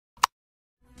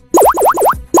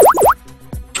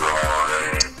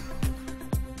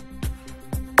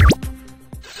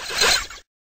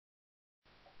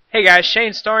Hey guys,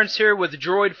 Shane Starnes here with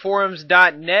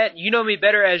DroidForums.net. You know me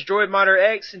better as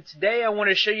DroidModderX, and today I want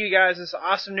to show you guys this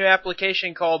awesome new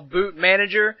application called Boot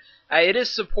Manager. It is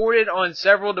supported on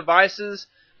several devices,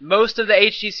 most of the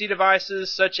HTC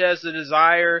devices such as the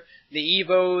Desire, the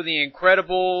Evo, the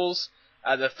Incredibles,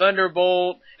 the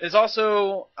Thunderbolt. It's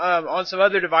also on some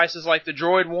other devices like the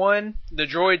Droid 1, the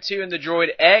Droid 2, and the Droid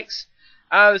X.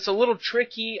 It's a little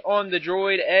tricky on the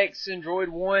Droid X and Droid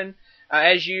 1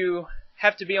 as you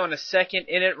have to be on a second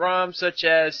init ROM such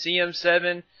as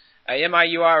CM7,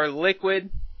 MIUI, or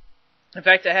Liquid. In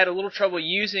fact, I had a little trouble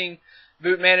using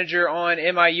Boot Manager on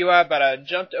MIUI, but I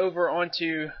jumped over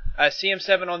onto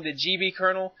CM7 on the GB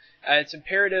kernel. It's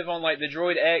imperative on like the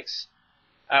Droid X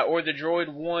or the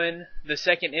Droid 1, the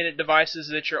second init devices,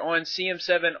 that you're on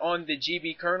CM7 on the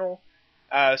GB kernel.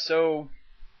 So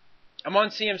I'm on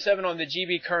CM7 on the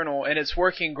GB kernel, and it's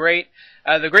working great.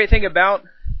 The great thing about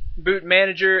Boot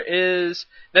Manager is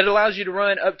that it allows you to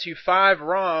run up to 5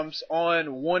 ROMs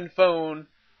on one phone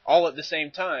all at the same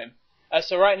time.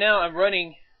 So right now I'm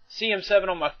running CM7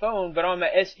 on my phone, but on my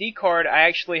SD card I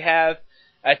actually have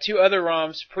 2 other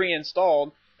ROMs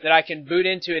pre-installed that I can boot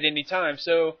into at any time.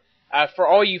 So for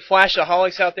all you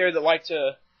flashaholics out there that like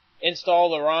to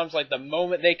install the ROMs like the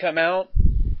moment they come out,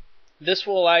 this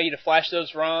will allow you to flash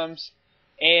those ROMs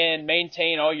and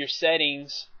maintain all your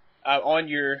settings on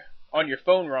your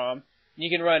phone ROM. You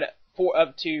can run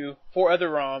up to 4 other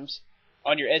ROMs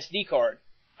on your SD card.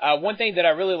 One thing that I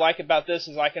really like about this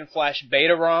is I can flash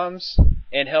beta ROMs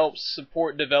and help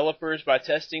support developers by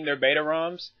testing their beta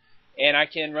ROMs, and I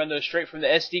can run those straight from the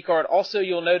SD card. Also,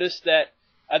 you'll notice that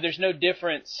there's no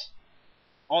difference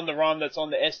on the ROM that's on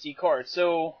the SD card.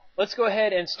 So let's go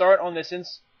ahead and start on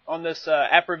this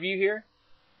app review here.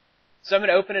 So I'm going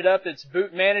to open it up. It's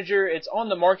Boot Manager. It's on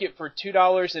the market for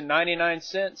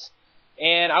 $2.99.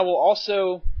 And I will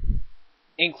also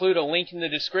include a link in the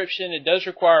description. It does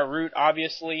require root,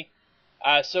 obviously.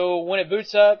 So when it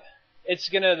boots up,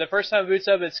 the first time it boots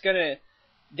up, it's gonna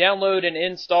download and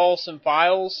install some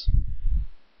files.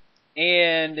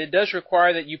 And it does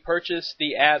require that you purchase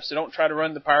the app, so don't try to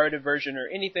run the pirated version or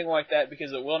anything like that,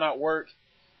 because it will not work.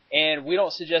 And we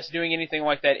don't suggest doing anything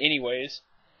like that anyways.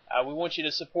 We want you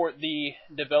to support the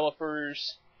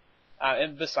developers.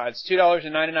 And besides,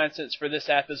 $2.99 for this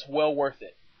app is well worth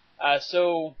it.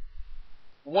 So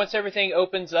once everything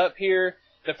opens up here,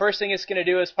 the first thing it's going to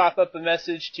do is pop up a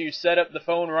message to set up the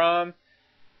phone ROM.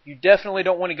 You definitely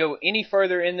don't want to go any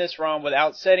further in this ROM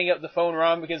without setting up the phone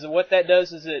ROM, because what that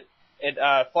does is it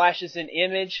flashes an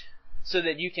image so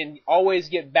that you can always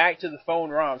get back to the phone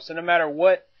ROM. So no matter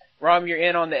what ROM you're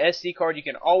in on the SD card, you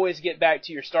can always get back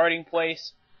to your starting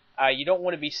place. You don't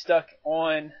want to be stuck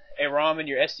on a ROM in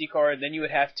your SD card. Then you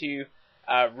would have to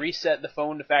reset the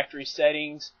phone to factory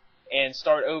settings and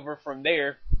start over from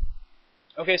there.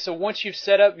 Okay, so once you've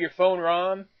set up your phone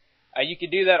ROM, you can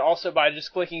do that also by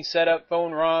just clicking Set Up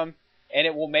Phone ROM, and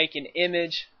it will make an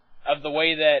image of the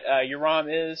way that your ROM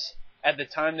is at the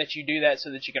time that you do that, so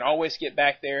that you can always get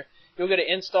back there. You'll go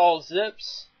to Install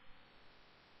Zips,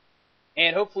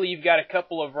 and hopefully you've got a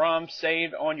couple of ROMs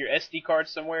saved on your SD card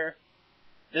somewhere.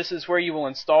 This is where you will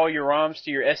install your ROMs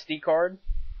to your SD card.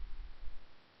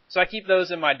 So I keep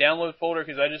those in my download folder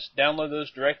because I just download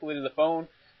those directly to the phone.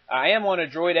 I am on a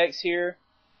Droid X here,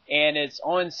 and it's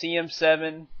on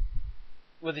CM7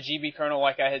 with a GB kernel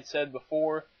like I had said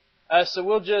before. So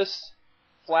we'll just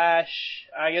flash,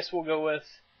 I guess we'll go with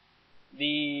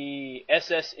the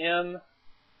SSM,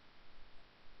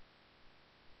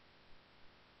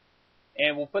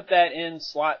 and we'll put that in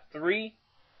slot 3.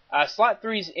 Slot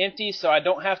 3 is empty, so I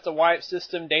don't have to wipe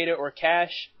system data or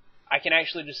cache. I can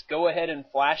actually just go ahead and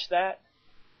flash that,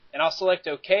 and I'll select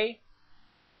OK.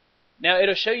 Now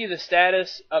it'll show you the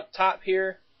status up top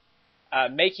here,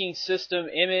 making system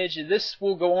image. This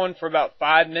will go on for about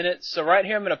 5 minutes. So right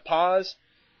here I'm going to pause,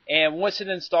 and once it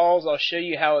installs, I'll show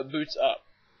you how it boots up.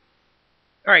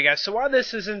 Alright guys, so while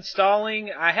this is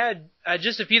installing, I had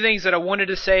just a few things that I wanted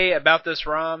to say about this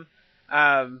ROM.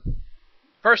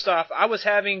 First off, I was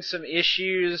having some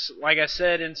issues, like I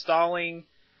said, installing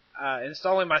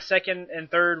my second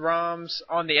and third ROMs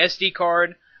on the SD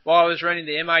card while I was running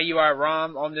the MIUI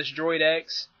ROM on this Droid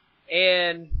X.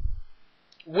 And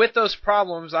with those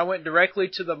problems, I went directly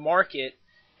to the market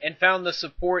and found the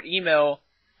support email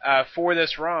for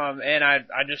this ROM, and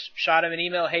I just shot him an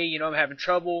email. Hey, I'm having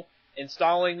trouble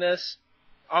installing this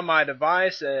on my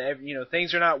device.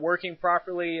 Things are not working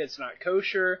properly. It's not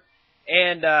kosher,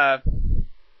 and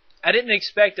I didn't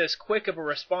expect as quick of a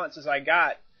response as I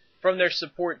got from their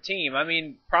support team. I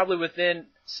mean, probably within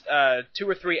 2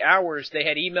 or 3 hours, they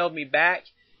had emailed me back,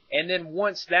 and then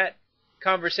once that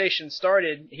conversation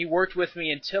started, he worked with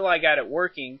me until I got it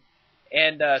working.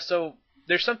 And so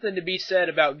there's something to be said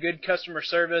about good customer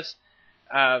service.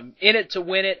 In it to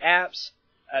win it apps,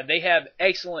 they have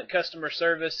excellent customer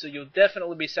service, so you'll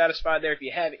definitely be satisfied there. If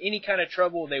you have any kind of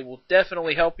trouble, they will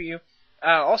definitely help you.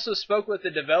 Also spoke with the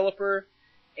developer,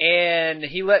 and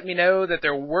he let me know that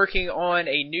they're working on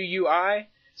a new UI,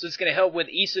 so it's going to help with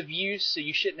ease of use, so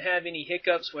you shouldn't have any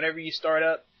hiccups whenever you start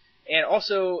up. And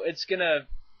also, it's going to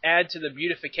add to the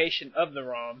beautification of the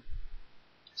ROM.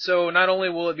 So not only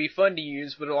will it be fun to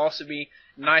use, but it'll also be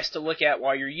nice to look at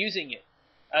while you're using it.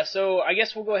 So I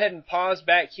guess we'll go ahead and pause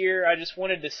back here. I just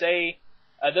wanted to say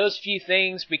those few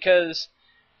things because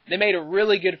they made a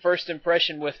really good first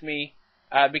impression with me,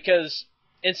 because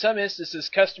in some instances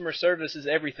customer service is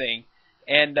everything,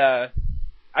 and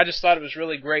I just thought it was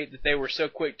really great that they were so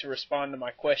quick to respond to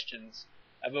my questions.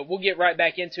 But we'll get right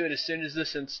back into it as soon as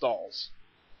this installs.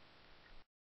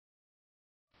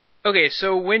 Okay,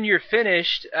 so when you're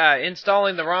finished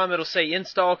installing the ROM, it'll say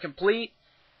install complete,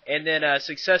 and then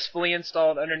successfully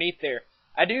installed underneath there.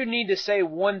 I do need to say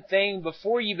one thing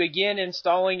before you begin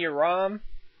installing your ROM.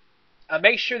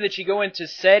 Make sure that you go into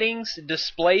settings,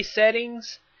 display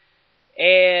settings,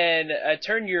 and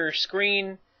turn your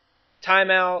screen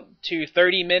timeout to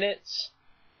 30 minutes.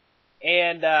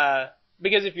 And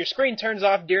because if your screen turns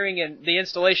off during the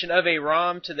installation of a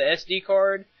ROM to the SD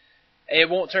card, it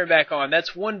won't turn back on.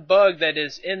 That's one bug that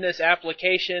is in this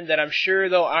application that I'm sure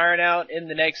they'll iron out in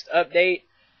the next update.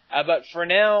 But for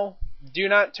now, do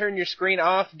not turn your screen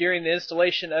off during the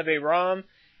installation of a ROM,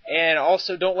 and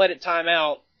also don't let it time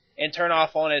out and turn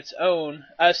off on its own.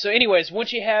 So anyways,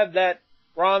 once you have that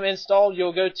ROM installed,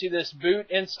 you'll go to this boot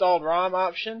installed ROM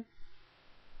option,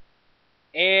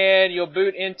 and you'll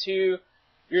boot into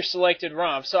your selected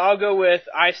ROM. So I'll go with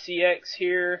ICX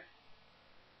here,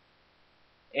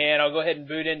 and I'll go ahead and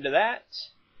boot into that.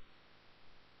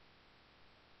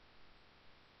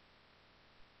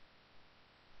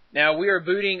 Now we are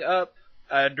booting up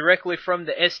directly from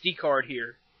the SD card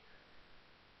here.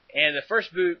 And the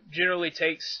first boot generally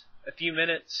takes a few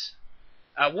minutes.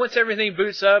 Once everything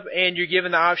boots up and you're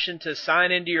given the option to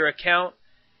sign into your account,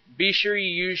 be sure you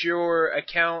use your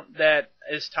account that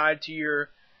is tied to your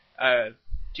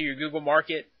Google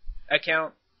Market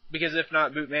account, because if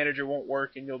not, Boot Manager won't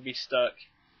work and you'll be stuck.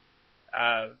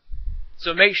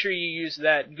 So make sure you use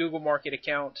that Google Market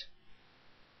account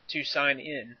to sign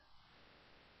in.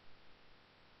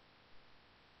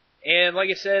 And like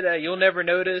I said, you'll never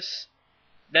notice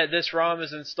that this ROM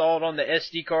is installed on the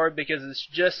SD card because it's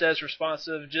just as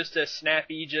responsive, just as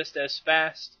snappy, just as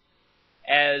fast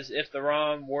as if the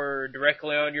ROM were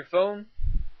directly on your phone.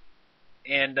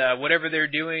 And whatever they're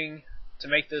doing to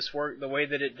make this work the way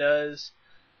that it does,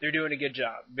 they're doing a good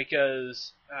job,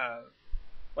 because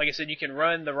like I said, you can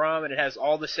run the ROM and it has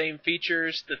all the same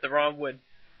features that the ROM would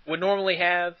normally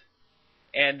have.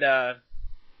 And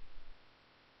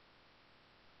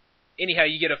anyhow,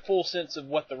 you get a full sense of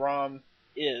what the ROM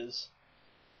is.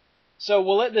 So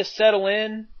we'll let this settle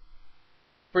in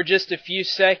for just a few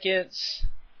seconds,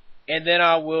 and then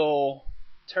I will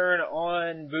turn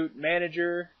on Boot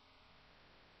Manager.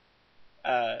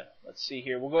 Let's see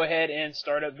here. We'll go ahead and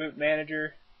start up Boot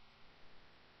Manager.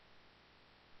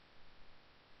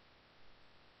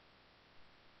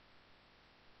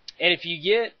 And if you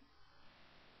get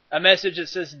a message that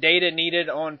says data needed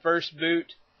on first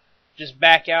boot, just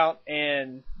back out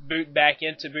and boot back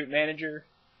into Boot Manager.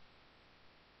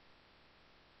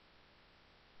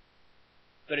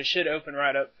 But it should open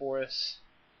right up for us.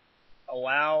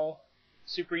 Allow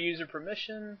super user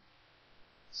permission.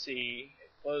 Let's see,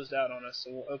 it closed out on us,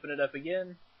 so we'll open it up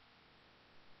again.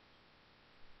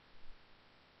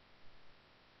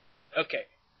 Okay.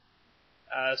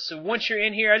 So once you're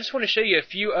in here, I just want to show you a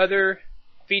few other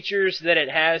features that it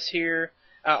has here.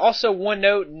 Also, one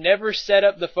note, never set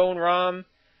up the phone ROM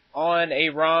on a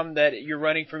ROM that you're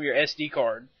running from your SD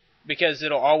card, because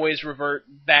it'll always revert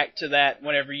back to that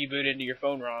whenever you boot into your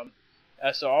phone ROM.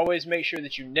 So always make sure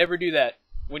that you never do that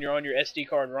when you're on your SD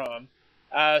card ROM.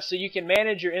 So you can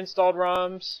manage your installed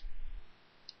ROMs,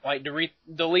 like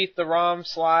delete the ROM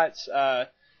slots,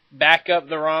 back up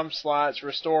the ROM slots,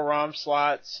 restore ROM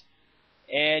slots,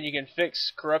 and you can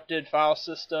fix corrupted file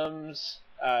systems,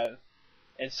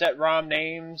 and set ROM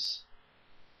names.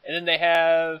 And then they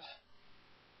have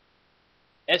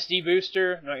SD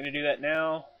Booster. I'm not going to do that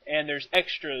now. And there's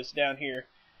extras down here.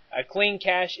 Clean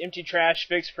cache, empty trash,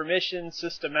 fixed permissions,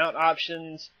 system mount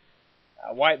options,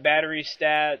 white battery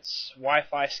stats,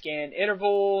 Wi-Fi scan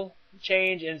interval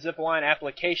change, and zip line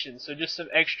applications. So just some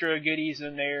extra goodies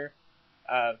in there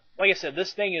Like I said,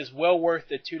 this thing is well worth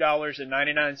the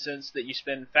 $2.99 that you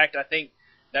spend. In fact, I think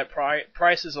that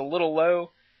price is a little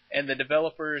low, and the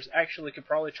developers actually could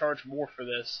probably charge more for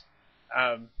this.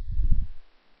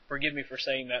 Forgive me for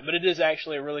saying that, but it is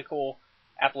actually a really cool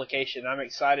application. I'm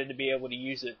excited to be able to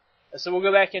use it. So we'll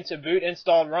go back into boot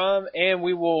installed ROM, and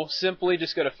we will simply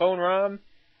just go to phone ROM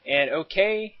and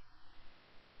OK,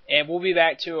 and we'll be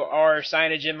back to our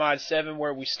CyanogenMod 7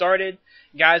 where we started.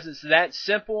 Guys, it's that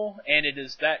simple and it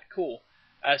is that cool.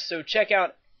 So check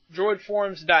out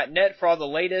droidforums.net for all the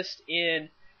latest in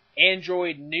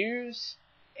Android news,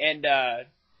 and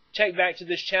check back to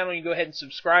this channel. You go ahead and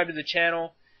subscribe to the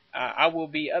channel. I will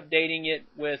be updating it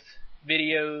with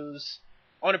videos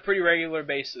on a pretty regular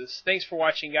basis. Thanks for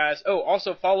watching, guys. Oh,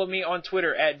 also follow me on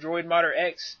Twitter at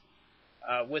DroidModderX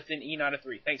with an E, not a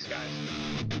 3. Thanks, guys.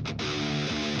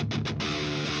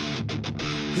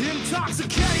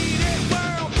 Intoxicated.